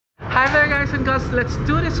Hi there guys and girls, let's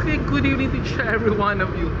do this quick. Good evening to each and every one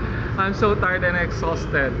of you. I'm so tired and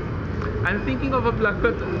exhausted. I'm thinking of a vlog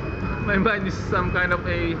but my mind is some kind of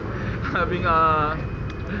having a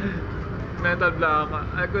mental block.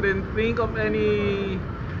 I couldn't think of any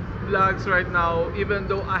vlogs right now, even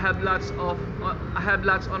though I have lots on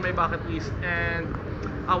my bucket list. And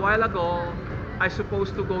a while ago I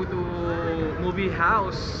supposed to go to movie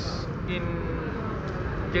house in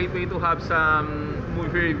Gateway to have some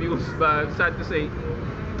movie reviews, but sad to say,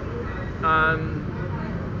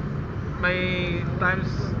 my time's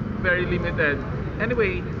very limited.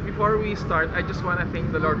 Anyway, before we start, I just want to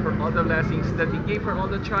thank the Lord for all the blessings that He gave, for all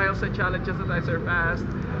the trials and challenges that I surpassed.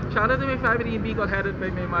 Shout out to my family in Bicol, headed by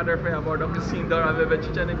my mother, Freya Bordong, Casindor, Aveva,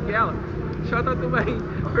 Chichan, and Kiel. Shout out to my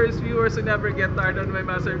first viewers who never get tired on my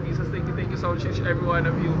masterpieces. Thank you so much, every one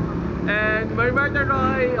of you. And my partner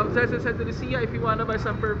Roy, Obsessed and Santa Lucia, if you want to buy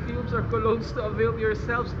some perfumes or colognes to avail to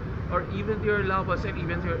yourselves, or even to your loved ones and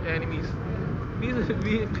even to your enemies, please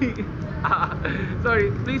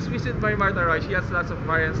visit my Martha Roy. She has lots of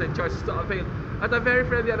variants and choices to avail at a very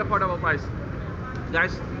friendly and affordable price.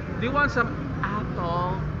 Guys, do you want some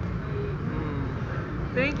apple?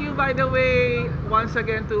 Thank you, by the way, once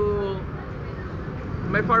again to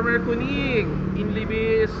my farmer Kuning in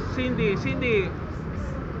Libis, Cindy,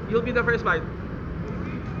 you'll be the first bite.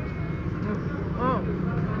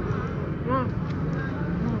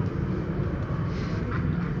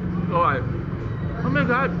 Alright. Oh my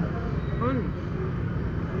god.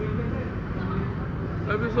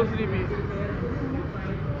 I'll be so sleepy.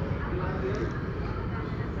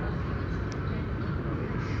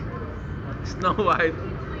 Snow White.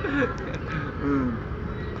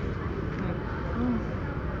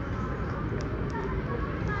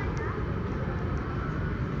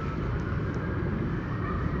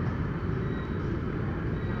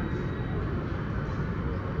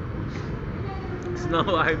 Snow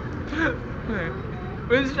White.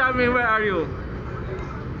 Prince Charming, where are you?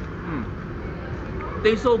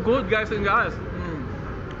 Tastes so good, guys and girls.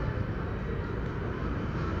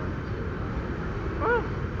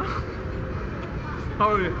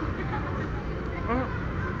 How are you?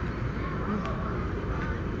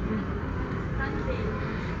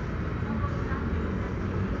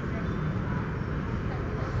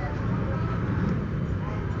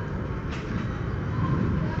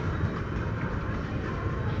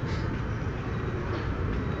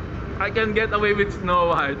 I can get away with Snow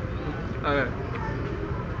White. Okay.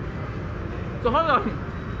 So hold on.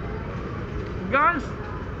 Guys,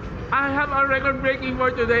 I have a record breaking for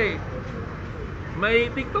today. My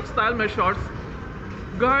TikTok style, my shorts,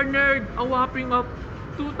 garnered a whopping of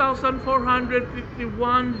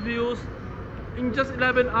 2,451 views in just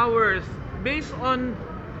 11 hours. Based on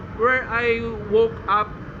where I woke up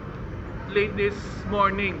late this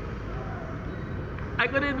morning. I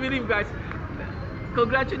couldn't believe, guys.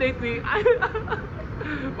 Congratulate me.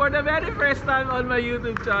 For the very first time on my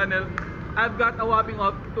YouTube channel, I've got a whopping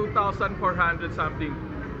of 2,400 something.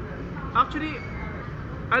 Actually,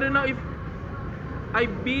 I don't know if I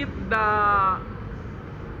beat the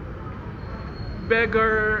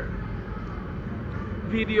beggar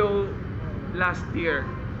video last year,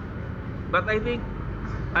 but I think,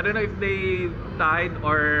 I don't know if they tied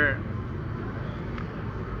or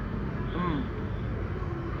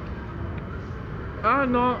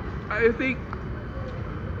no, I think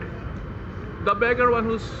the beggar one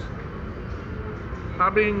who's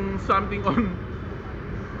having something on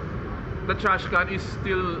the trash can is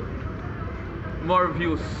still more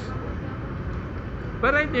views.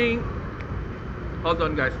 But I think, hold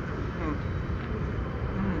on guys.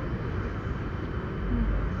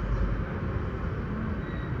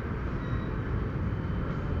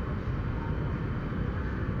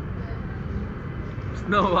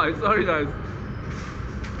 Snow White, sorry guys.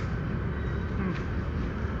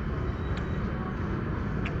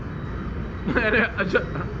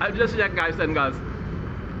 I just check, guys and girls,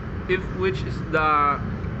 if which is the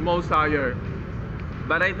most higher.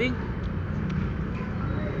 But I think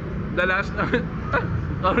the last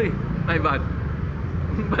sorry, my bad.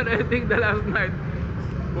 But I think the last night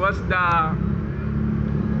was the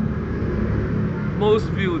most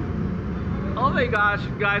viewed. Oh my gosh,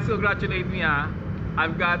 guys, congratulate me.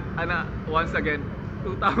 I've got once again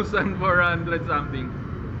 2,400 something.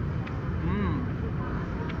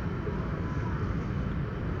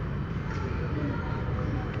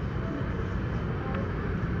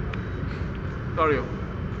 Sorry.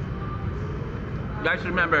 Guys,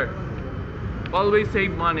 remember, always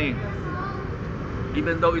save money.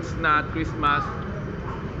 Even though it's not Christmas,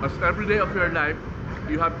 as every day of your life,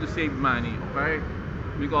 you have to save money, okay?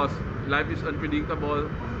 Because life is unpredictable.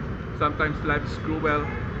 sometimes life is cruel.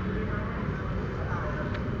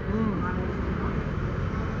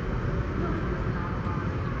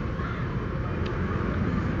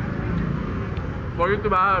 For you to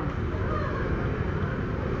have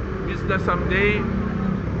business someday,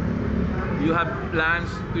 you have plans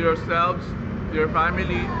to yourselves, to your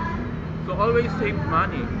family. So always save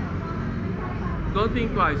money. Don't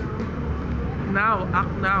think twice. Now,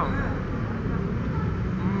 act now.